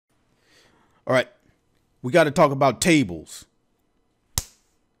All right, we got to talk about tables.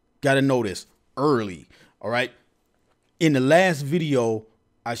 Got to know this early. All right. In the last video,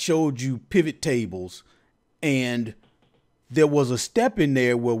 I showed you pivot tables, and there was a step in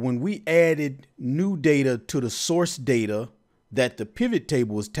there where when we added new data to the source data that the pivot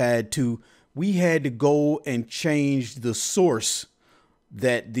table was tied to, we had to go and change the source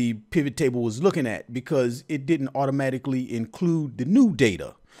that the pivot table was looking at because it didn't automatically include the new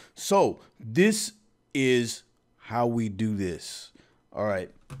data. So this is how we do this. All right.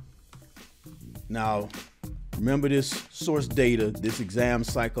 Now, remember this source data, this exam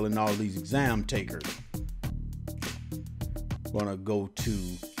cycle, and all these exam takers. We're gonna go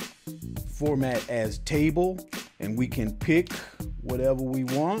to format as table, and we can pick whatever we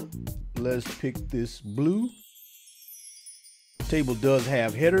want. Let's pick this blue. Table does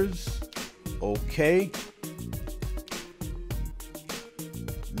have headers. Okay.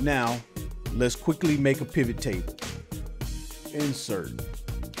 Now, let's quickly make a pivot table. Insert.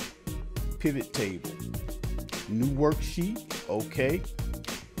 Pivot table. New worksheet. Okay.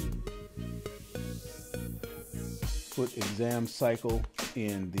 Put exam cycle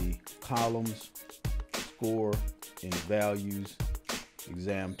in the columns, score in values,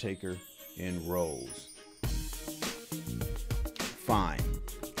 exam taker in rows. Fine.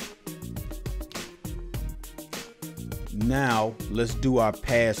 Now let's do our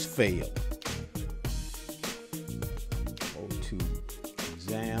pass fail. Go to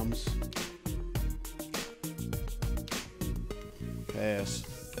exams, pass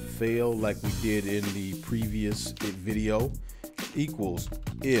fail like we did in the previous video, equals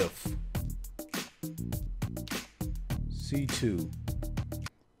if C2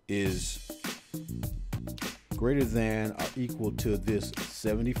 is greater than or equal to this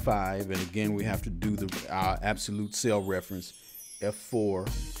 75, and again we have to do our absolute cell reference F4,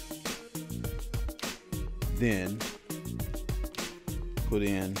 then put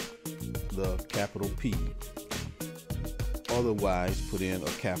in the capital P, otherwise put in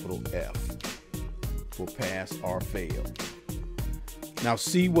a capital F for pass or fail. Now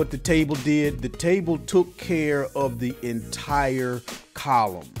see what the table did. The table took care of the entire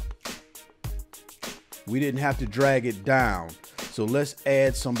column. We didn't have to drag it down. So let's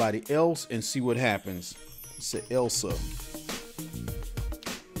add somebody else and see what happens. Let's say Elsa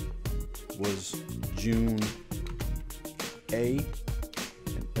was June A,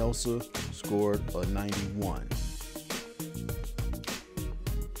 and Elsa scored a 91.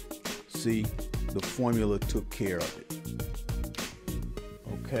 See, the formula took care of it.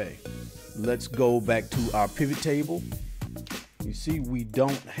 Okay, let's go back to our pivot table. You see, we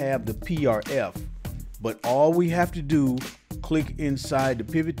don't have the PRF. But all we have to do, click inside the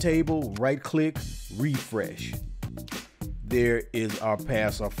pivot table, right click, refresh. There is our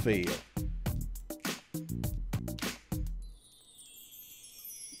pass or fail.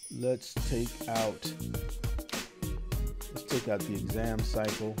 Let's take out the exam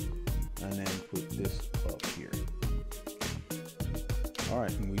cycle and then put this up here. All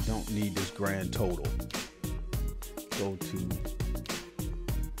right, and we don't need this grand total. Go to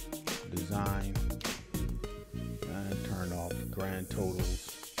design. And turn off grand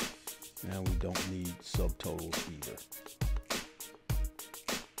totals, and we don't need subtotals either.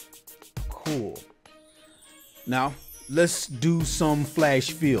 Cool. Now let's do some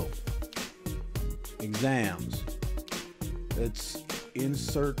flash fill. Exams. Let's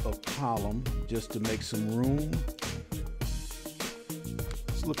insert a column just to make some room.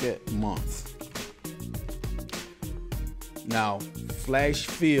 Let's look at month. Now flash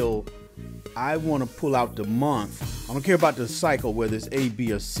fill, I want to pull out the month. I don't care about the cycle, whether it's A,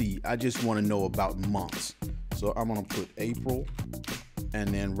 B, or C. I just want to know about months. So I'm going to put April and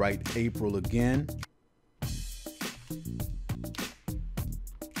then write April again.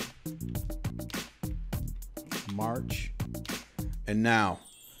 March. And now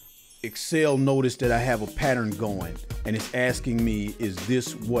Excel noticed that I have a pattern going, and it's asking me, is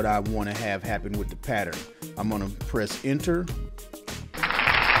this what I want to have happen with the pattern? I'm going to press enter. There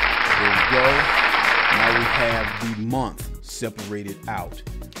we go. Now we have the month separated out.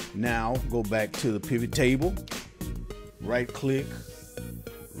 Now go back to the pivot table, right click,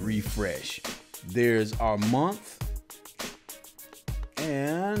 refresh. There's our month.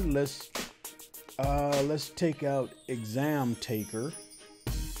 And let's take out exam taker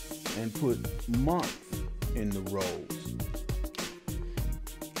and put month in the rows.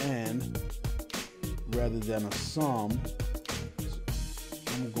 And rather than a sum,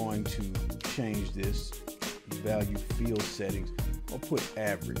 I'm going to change this value field settings. I'll put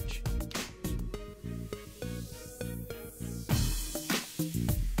average.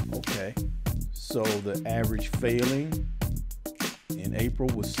 Okay. So the average failing in April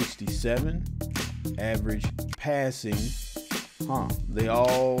was 67. Average passing, they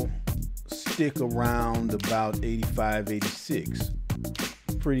all stick around about 85, 86.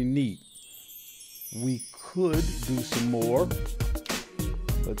 Pretty neat. We could do some more.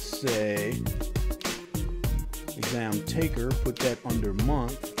 Let's say exam taker, put that under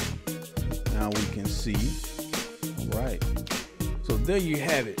month. Now we can see. All right. So there you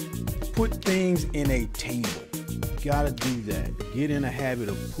have it. Put things in a table. Gotta do that. Get in a habit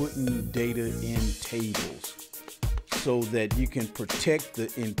of putting data in tables so that you can protect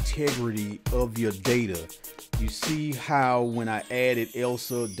the integrity of your data. You see how when I added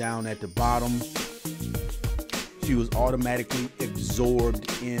Elsa down at the bottom, she was automatically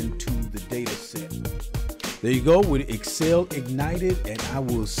absorbed into the data set. There you go with Excel Ignited, and I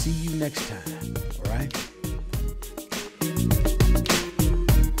will see you next time.